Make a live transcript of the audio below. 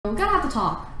We're gonna have to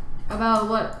talk about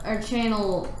what our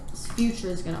channel's future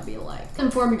is gonna be like.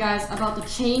 Inform you guys about the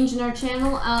change in our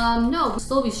channel. No, we'll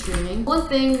still be streaming. One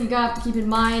thing you gotta have to keep in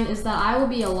mind is that I will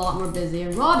be a lot more busy,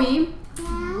 and Robbie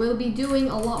will be doing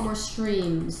a lot more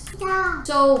streams.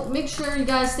 So make sure you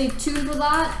guys stay tuned for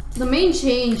that. The main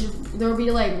change, there will be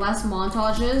like less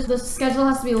montages. The schedule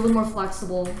has to be a little more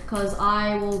flexible because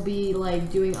I will be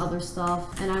like doing other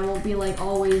stuff and I won't be like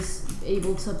always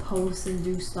able to post and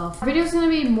do stuff. Our video's gonna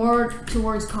be more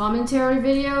towards commentary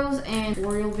videos and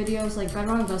tutorial videos. Like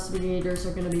Bedrock Investigators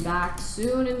are gonna be back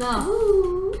soon enough.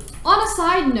 Ooh. On a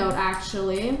side note,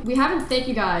 actually, we haven't thanked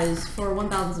you guys for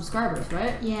 1,000 subscribers,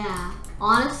 right? Yeah.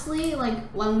 Honestly, like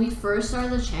when we first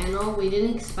started the channel, we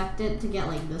didn't expect it to get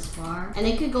like this far, and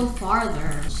it could go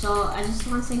farther. So I just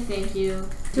want to say thank you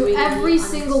to every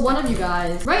single one of you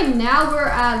guys. Right now we're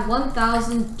at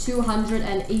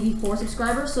 1,284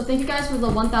 subscribers. So thank you guys for the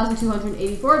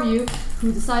 1,284 of you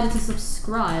who decided to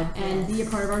subscribe and be a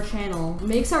part of our channel. It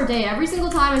makes our day. Every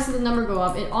single time I see the number go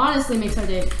up, it honestly makes our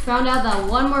day. Found out that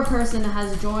one more person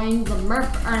has joined the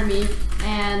mcpe army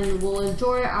and will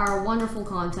enjoy our wonderful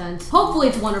content. Hopefully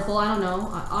it's wonderful, I don't know.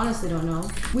 I honestly don't know.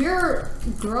 We're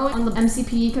growing on the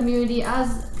mcpe community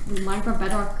as the Minecraft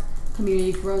Bedrock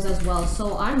community grows as well.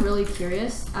 So I'm really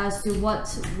curious as to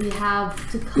what we have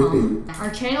to come.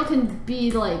 Our channel can be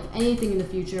like anything in the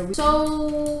future. So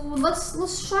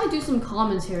let's try to do some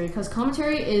commentary because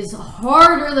commentary is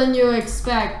harder than you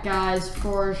expect, guys,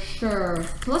 for sure.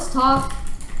 So let's talk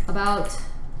about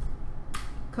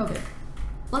COVID.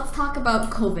 Let's talk about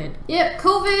COVID. Yep,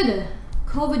 COVID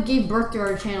gave birth to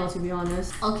our channel, to be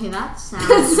honest. Okay, that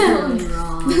sounds really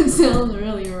wrong. That sounds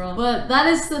really wrong. But that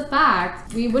is the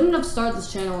fact. We wouldn't have started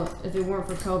this channel if it weren't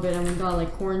for COVID and we got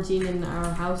like quarantined in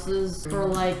our houses for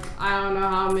like, I don't know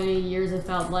how many years it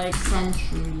felt like.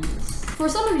 Centuries. For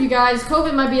some of you guys,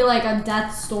 COVID might be like a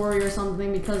death story or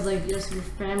something because like just your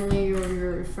family or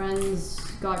your friends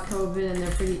got COVID and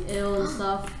they're pretty ill and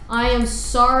stuff. I am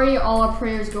sorry. All our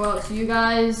prayers go out to you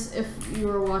guys if you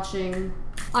were watching.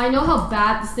 I know how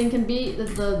bad this thing can be,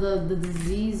 the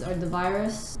disease or the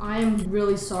virus. I am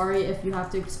really sorry if you have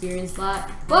to experience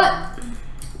that. But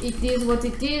it is what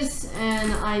it is,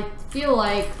 and I feel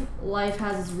like life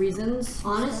has its reasons.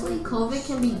 Honestly, COVID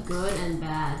can be good and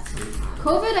bad sometimes.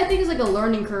 COVID, I think, is like a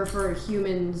learning curve for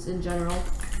humans in general.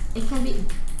 It can be...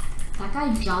 That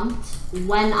guy jumped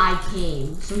when I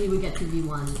came, so he would get to be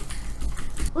one.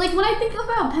 Like, when I think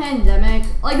about pandemic,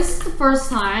 like, this is the first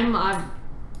time I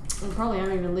probably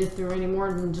haven't even lived through any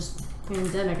more than just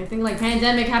pandemic. I think like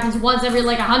pandemic happens once every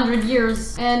like 100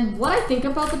 years. And what I think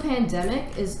about the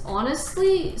pandemic is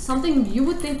honestly something you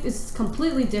would think is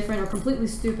completely different or completely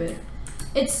stupid.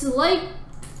 It's like,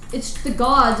 it's the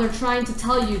gods are trying to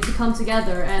tell you to come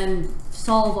together and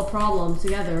solve a problem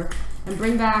together and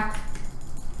bring back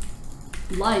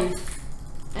life.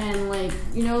 And like,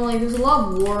 you know, like there's a lot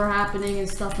of war happening and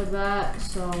stuff like that,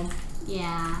 so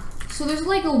yeah. So there's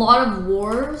like a lot of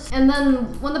wars, and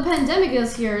then when the pandemic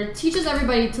is here, it teaches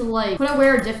everybody to like put away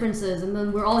our differences, and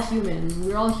then we're all human.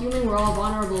 We're all human, we're all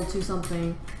vulnerable to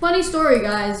something. Funny story,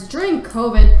 guys, during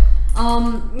COVID,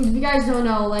 if you guys don't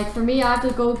know, like for me, I have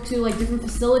to go to like different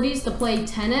facilities to play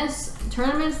tennis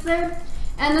tournaments there,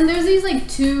 and then there's these like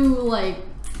two like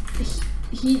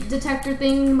heat detector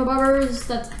thingamabobbers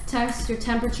that test your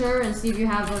temperature and see if you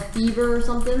have a fever or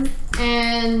something.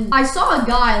 And I saw a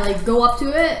guy like go up to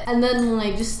it and then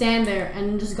like just stand there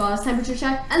and just got his temperature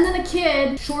checked. And then a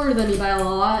kid shorter than me by a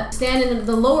lot stand in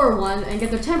the lower one and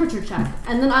get their temperature checked.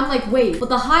 And then I'm like, wait, but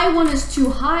the high one is too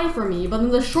high for me, but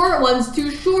then the short one's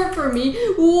too short for me.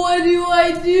 What do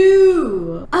I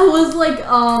do? I was like,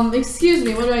 excuse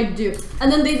me, what do I do?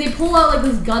 And then they pull out like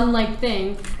this gun-like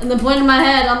thing and then point in my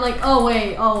head. I'm like, oh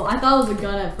wait, oh, I thought it was a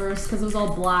gun at first because it was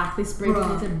all black. They sprayed it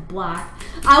and they said black.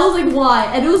 I was like, why?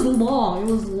 And it was long.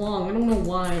 It was long. I don't know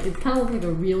why. It kind of looked like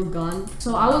a real gun.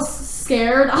 So I was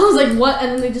scared. I was like, what?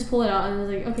 And then they just pull it out and I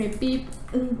was like, okay, beep.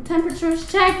 And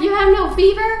temperature's checked. You have no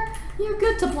fever? You're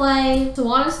good to play. So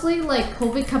honestly, like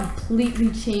COVID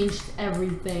completely changed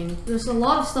everything. There's a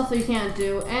lot of stuff that you can't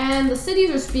do, and the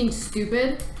cities are just being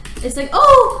stupid. It's like,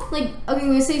 oh, like, okay,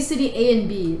 we say city A and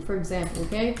B, for example,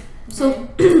 okay? So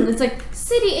it's like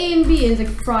city A and B, and it's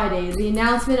like Friday, the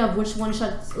announcement of which one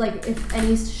shuts, like if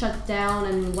any shut down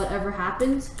and whatever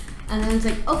happens. And then it's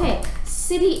like, okay,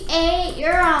 city A,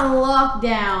 you're on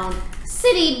lockdown.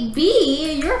 City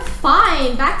B, you're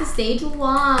fine, back to stage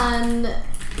 1.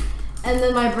 And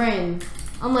then my brain,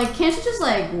 I'm like, can't you just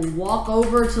like walk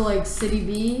over to like city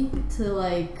B to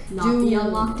like not be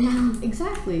on lockdown?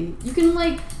 Exactly. You can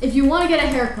like, if you want to get a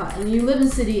haircut and you live in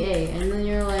city A and then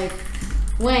you're like,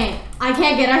 wait, I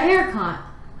can't get a haircut.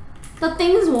 the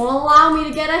things won't allow me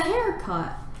to get a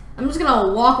haircut. I'm just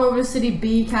gonna walk over to City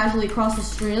B, casually across the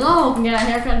street. Oh, I can get a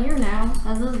haircut here now.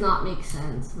 That does not make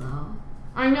sense, though.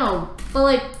 I know, but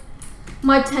like,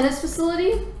 my tennis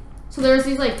facility, so there's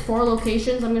these like 4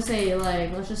 locations. I'm gonna say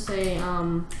like, let's just say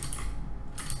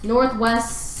north,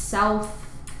 west, south,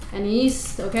 and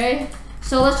east, okay?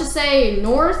 So let's just say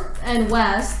north and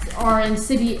west are in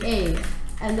City A,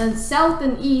 and then south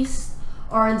and east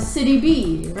are in City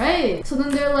B, right? So then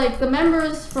they're like, the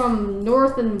members from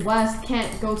north and west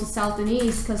can't go to south and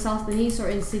east because south and east are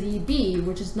in City B,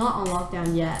 which is not on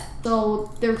lockdown yet.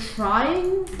 So they're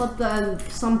trying, but then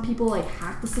some people like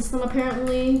hack the system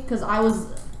apparently, because I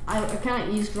kind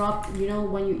of eavesdropped, you know,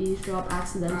 when you eavesdrop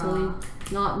accidentally,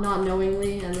 not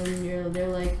knowingly, and then they're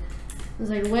like, it's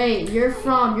like, wait, you're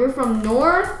from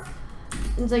north?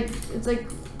 It's like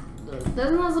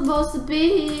that's not supposed to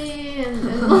be, and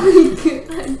like,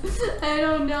 I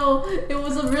don't know. It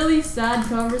was a really sad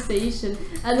conversation,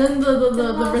 and then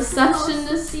the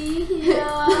receptionist,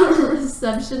 the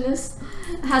receptionist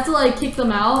had to like kick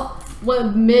them out.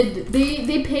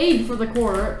 They paid for the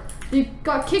court. They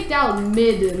got kicked out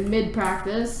mid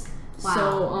practice. Wow.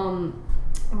 So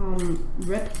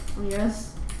rip, I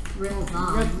guess. Rip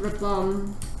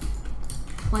them.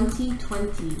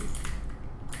 2020.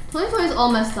 2020 is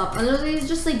all messed up, and there's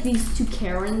just like these 2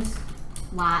 Karens.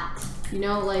 What? You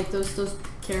know, like those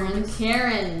Karens.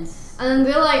 Karens. And then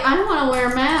they're like, I don't want to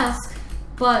wear a mask.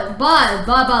 But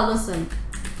listen.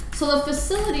 So the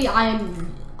facility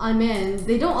I'm in,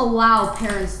 they don't allow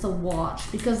parents to watch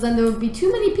because then there would be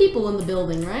too many people in the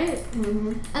building, right?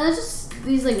 Mm-hmm. And it's just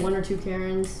these like 1 or 2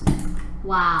 Karens.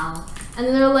 Wow. And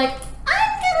then they're like,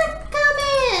 I'm gonna come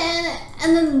in,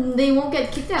 and then they won't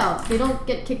get kicked out. They don't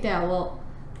get kicked out. Well,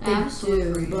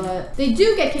 they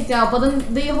do get kicked out, but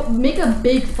then they make a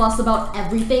big fuss about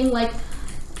everything. Like,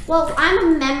 well, I'm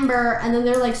a member, and then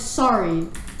they're like, sorry,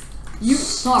 you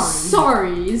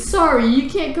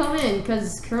can't come in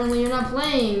because currently you're not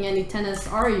playing any tennis,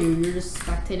 are you? You're just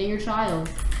spectating your child.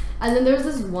 And then there's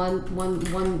this one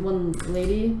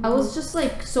lady. I was just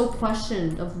like so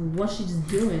questioned of what she's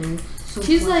doing.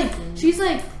 She's like,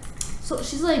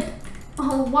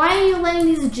 oh, why are you letting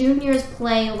these juniors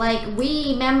play? Like,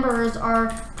 we members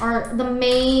are the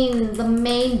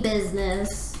main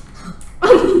business.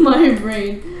 My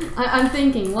brain. I'm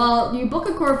thinking, well, you book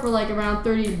a court for like around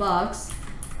 $30,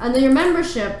 and then your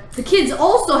membership, the kids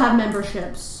also have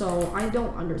memberships, so I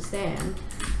don't understand.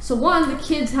 So one, the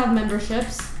kids have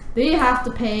memberships. They have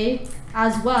to pay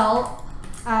as well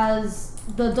as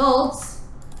the adults.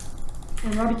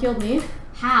 And Robbie killed me.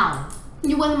 How?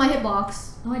 You went in my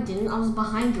hitbox. No, I didn't. I was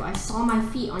behind you. I saw my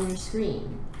feet on your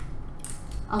screen.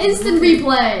 Instant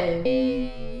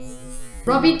replay.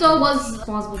 Robito was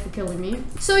responsible for killing me.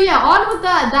 So yeah, on with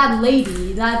that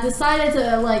lady that decided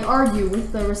to like argue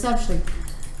with the reception.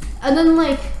 And then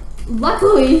like,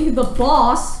 luckily the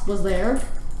boss was there.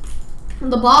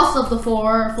 The boss of the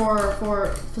four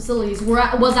facilities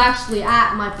was actually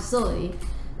at my facility.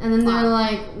 And then they're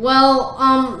like, well,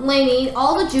 lady,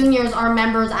 all the juniors are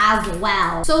members as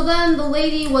well. So then the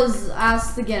lady was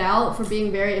asked to get out for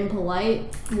being very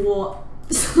impolite. What?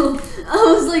 So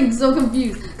I was like so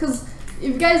confused. Because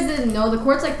if you guys didn't know, the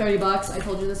court's like $30. I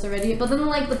told you this already. But then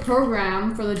like the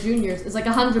program for the juniors is like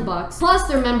 $100. Plus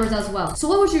they're members as well. So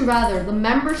what would you rather? The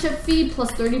membership fee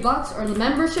plus $30 or the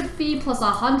membership fee plus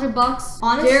 $100?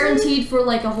 Honestly, guaranteed for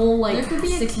like a whole like there could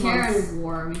be 6 a Karen months.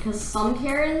 war because some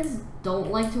Karens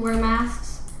don't like to wear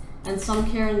masks and some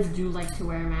Karens do like to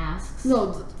wear masks.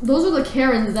 No, those are the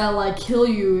Karens that like kill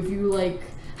you if you like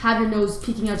have your nose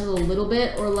peeking out just a little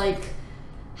bit or like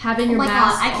having your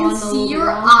mask God, I can on see your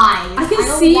wrong. eyes. I can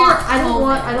see your. I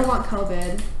don't want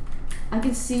COVID. I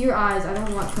can see your eyes. I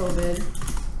don't want COVID.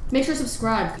 Make sure to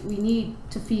subscribe. We need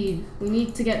to feed. We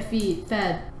need to get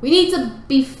fed. We need to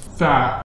be fat.